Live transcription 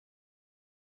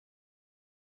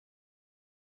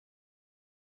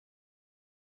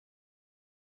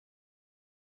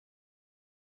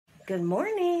Good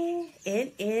morning.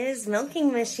 It is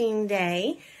milking machine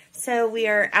day. So we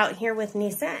are out here with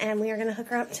Nissa and we are going to hook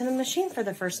her up to the machine for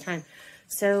the first time.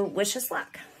 So wish us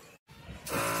luck.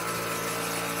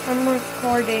 I'm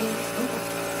recording.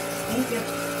 Thank you.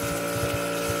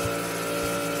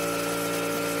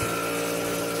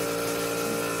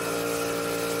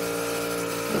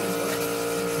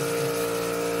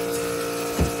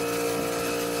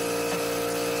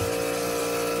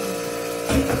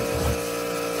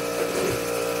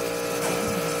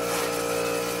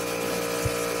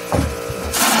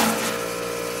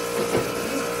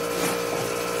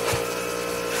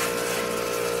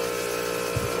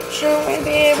 Shouldn't we be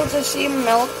able to see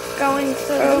milk going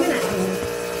through?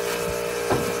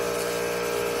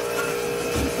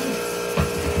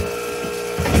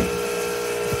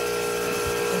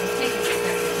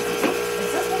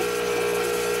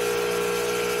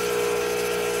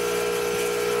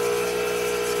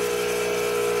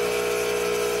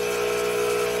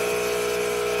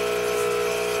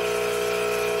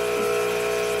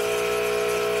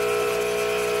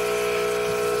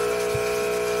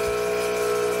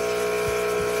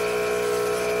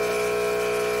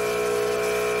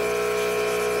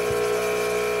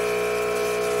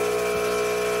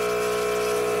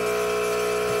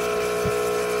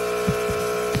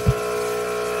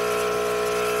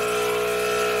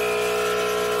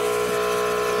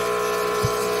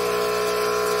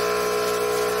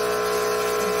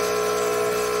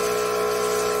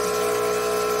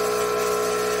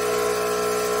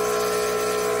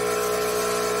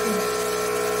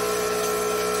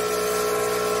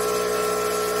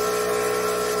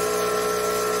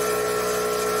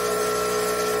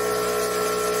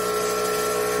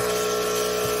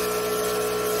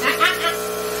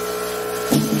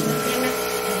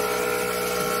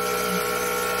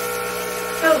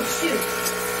 Oh, shoot.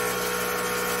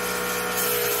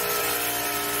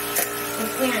 I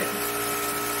can't.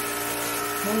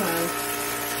 Hold on.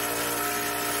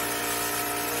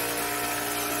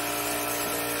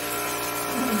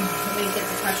 Let me get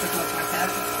the pressure pump back up.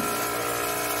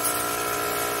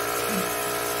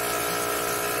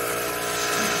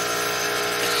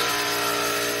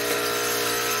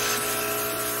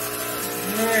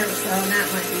 There we go. That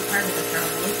might be part of the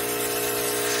problem.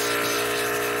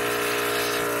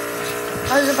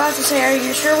 I was about to say, are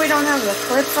you sure we don't have the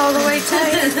clips all the way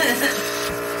tight?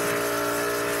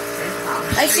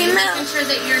 I see milk. I'm sure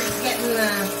that you're getting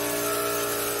the...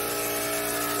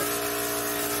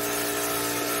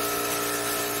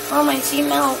 Mom, I see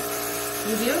milk.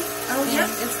 You do? Oh, yeah. Yep.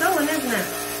 It's going, isn't it?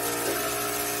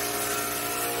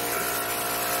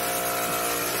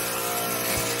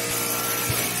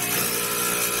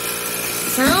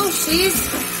 So, she's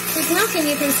milking.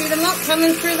 You can see the milk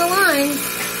coming through the line.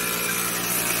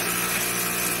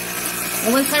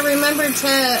 And once I remembered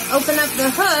to open up the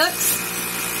hooks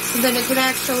so that it could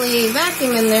actually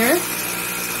vacuum in there,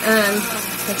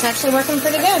 it's actually working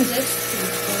pretty good.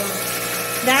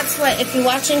 That's what, if you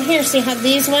watch in here, see how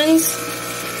these ones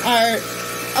are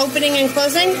opening and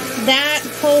closing? That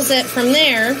pulls it from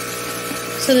there,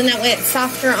 so then that way it's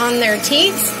softer on their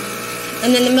teeth,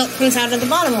 and then the milk comes out of the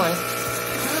bottom one.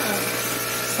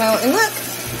 So, and look.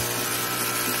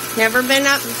 Never been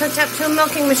hooked up to a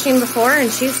milking machine before, and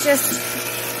she's just,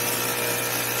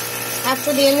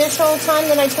 after the initial time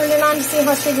that I turned it on to see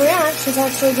how she'd react, she's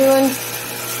actually doing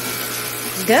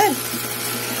good.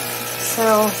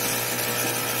 So,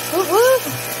 whoop whoop.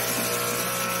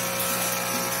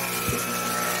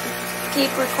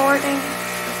 Keep recording.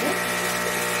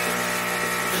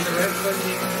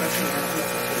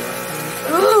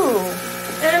 Ooh.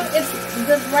 It's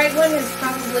the right one is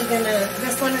probably gonna.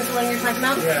 This one is the one you're talking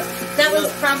about. Yeah. That one's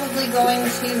probably going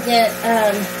to get.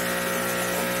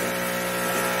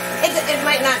 It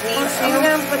might not need to. I'm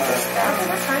gonna put this down. Okay,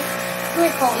 that's fine. Come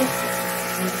here, Colton. I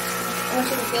want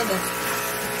you to feel this.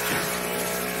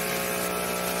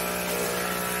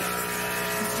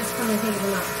 It's just coming through the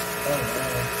mouth. Oh,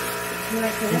 wow. You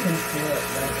like You it? can feel it.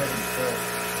 Now I can feel it.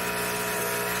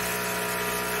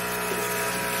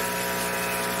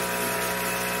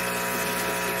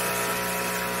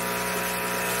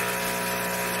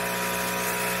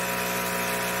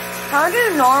 How do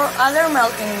other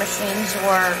milking machines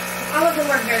work? All of them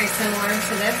work very similar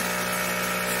to this.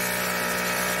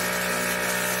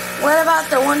 What about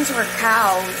the ones for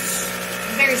cows?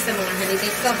 Very similar, honey. They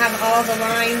still have all the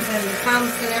lines and the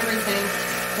pumps and everything.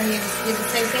 And you just do the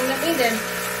same thing that we did.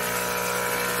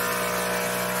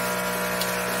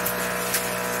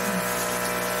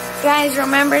 Guys,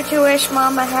 remember to wish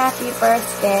Mom a happy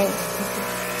birthday.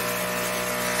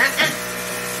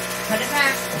 Put it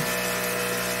back.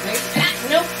 Right back.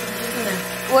 Nope.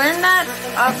 Wouldn't that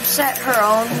upset her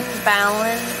own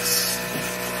balance?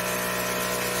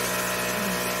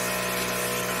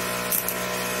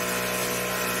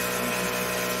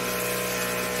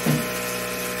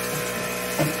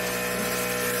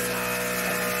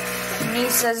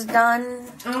 Nissa's done.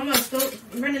 Almost. Go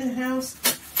run in the house.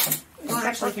 Well,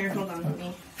 actually, here, hold on with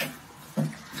me.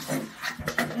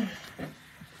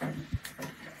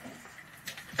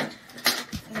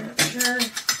 I'm not sure.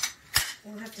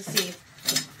 We'll have to see.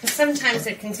 Because sometimes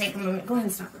it can take a moment. Go ahead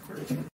and stop recording.